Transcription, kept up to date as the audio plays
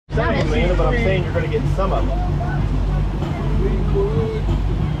Man, but I'm saying you're going to get some of them.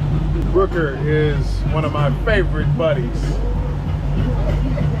 Brooker is one of my favorite buddies.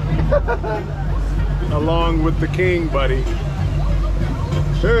 Along with the King buddy.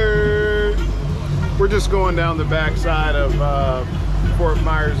 Hey! We're just going down the backside of Fort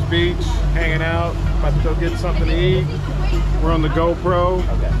Myers Beach, hanging out, about to go get something to eat. We're on the GoPro,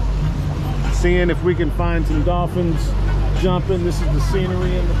 seeing if we can find some dolphins jumping. This is the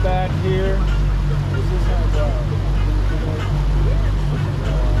scenery in the back here.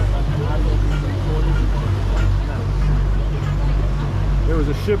 There was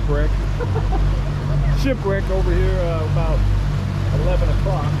a shipwreck. Shipwreck over here about 11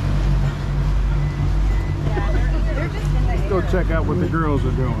 o'clock. Let's go check out what the girls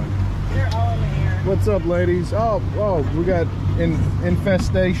are doing. They're all in the air. What's up, ladies? Oh, we got an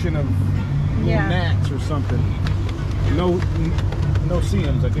infestation of gnats or something. No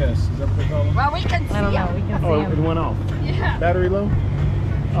CMs, I guess. Is that what they call them? Well, we can see them. We can see Oh, them. it went off. Yeah. Battery low?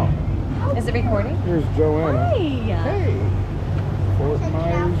 Oh. Is it recording? Here's Joanna. Hi. Hey. Fort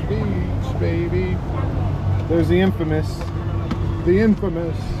Myers Beach, baby. There's the infamous. The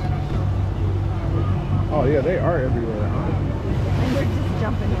infamous. Oh, yeah, they are everywhere, huh? And we're just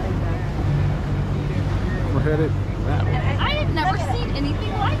jumping right there. We're headed that way. I have never seen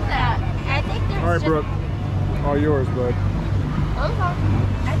anything like that. I think there's All right, Brooke. All yours, bud.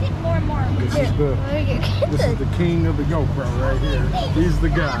 I think more and more. This is the king of the GoPro right here. He's the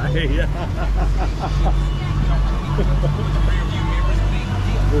guy.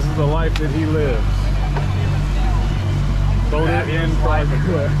 This is the life that he lives. Voted in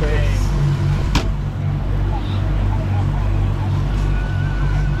progress.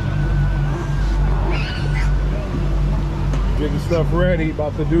 Getting stuff ready.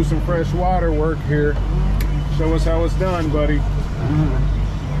 About to do some fresh water work here. Show us how it's done, buddy.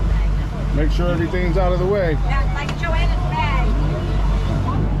 Make sure everything's out of the way. Yeah, like Joanna's bag.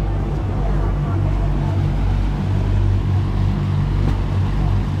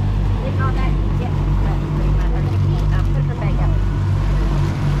 They call that, put her bag up.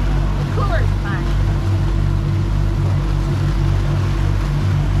 The cooler's fine.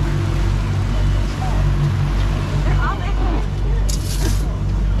 They're all back there.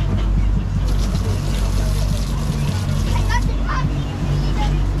 I got the coffee.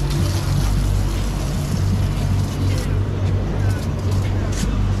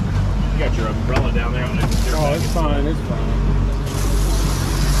 You got your umbrella down there. Oh, it's fine. It's fine.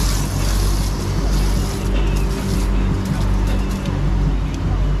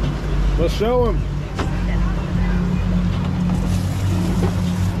 Let's show him.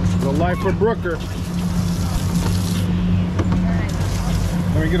 The life of Brooker.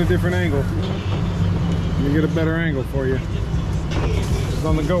 Let me get a different angle. Let me get a better angle for you. It's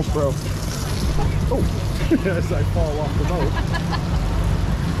on the GoPro. Oh, as I fall off the boat.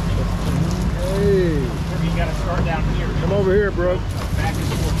 Hey. You got to start down here. Come over here, Brooke. Back and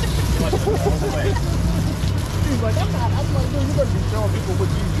forth. All the way. He's like, I'm not doing, you better be showing people what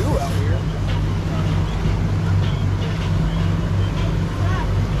you do out here.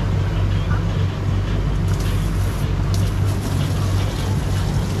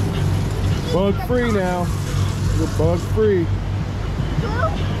 Bug free now. You're bug free.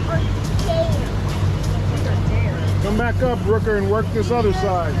 Come back up, Brooker, and work this other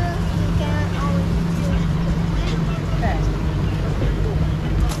side.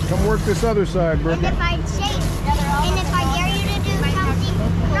 Come work this other side, Brooker. And if I dare you to do something,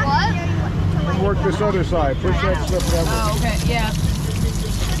 what? Come work this other side. Push that stuff that way. Oh, okay, yeah.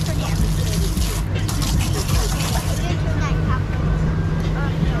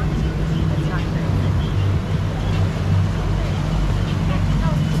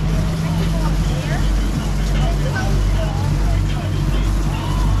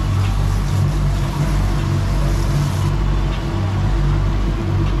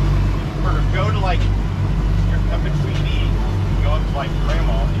 Go to like, you're up between these, go up to like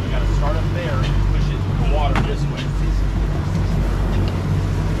Grandma, and you got to start up there and push it the water this way.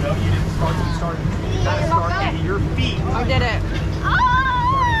 No, you didn't start. You started. You got to start at your feet. I did it.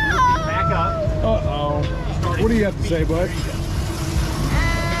 Back up. Uh-oh. What do you have to say, bud?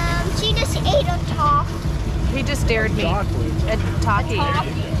 She just ate a top. He just dared me. Chocolate. A talkie. A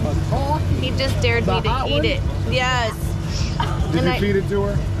talkie. He just dared me The to hot eat one? it. Yes. Did And you I- feed it to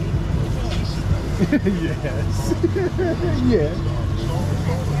her? Yes. Yes.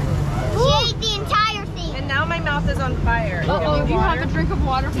 She ate the entire thing. And now my mouth is on fire. Uh-oh. Do you have a drink of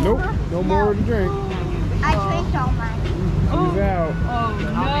water for Nope. her? No more to drink. I drank all mine. He's out. Oh,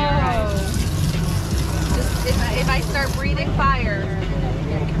 no. Just, if I start breathing fire.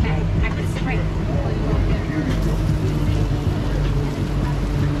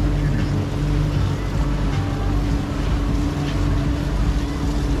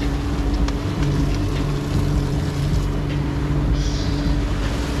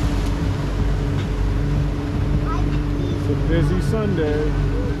 a busy Sunday.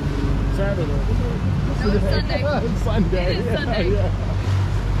 Saturday. No, it's Sunday. It's Sunday. It is Sunday. Yeah.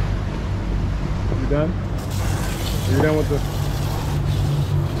 You done? Are you done with the